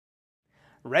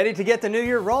Ready to get the new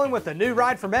year rolling with the new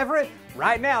ride from Everett?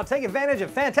 Right now, take advantage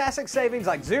of fantastic savings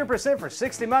like 0% for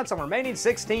 60 months on remaining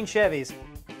 16 Chevys.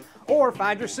 Or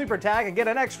find your super tag and get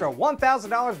an extra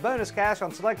 $1,000 bonus cash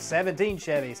on select 17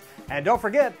 Chevys. And don't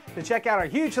forget to check out our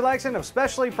huge selection of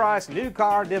specially priced new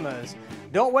car demos.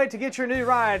 Don't wait to get your new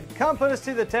ride. Come put us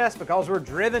to the test because we're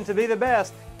driven to be the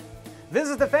best.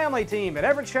 Visit the family team at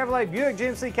Everett Chevrolet, Buick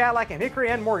GMC Cadillac, and Hickory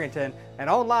and Morganton, and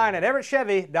online at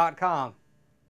everettchevy.com.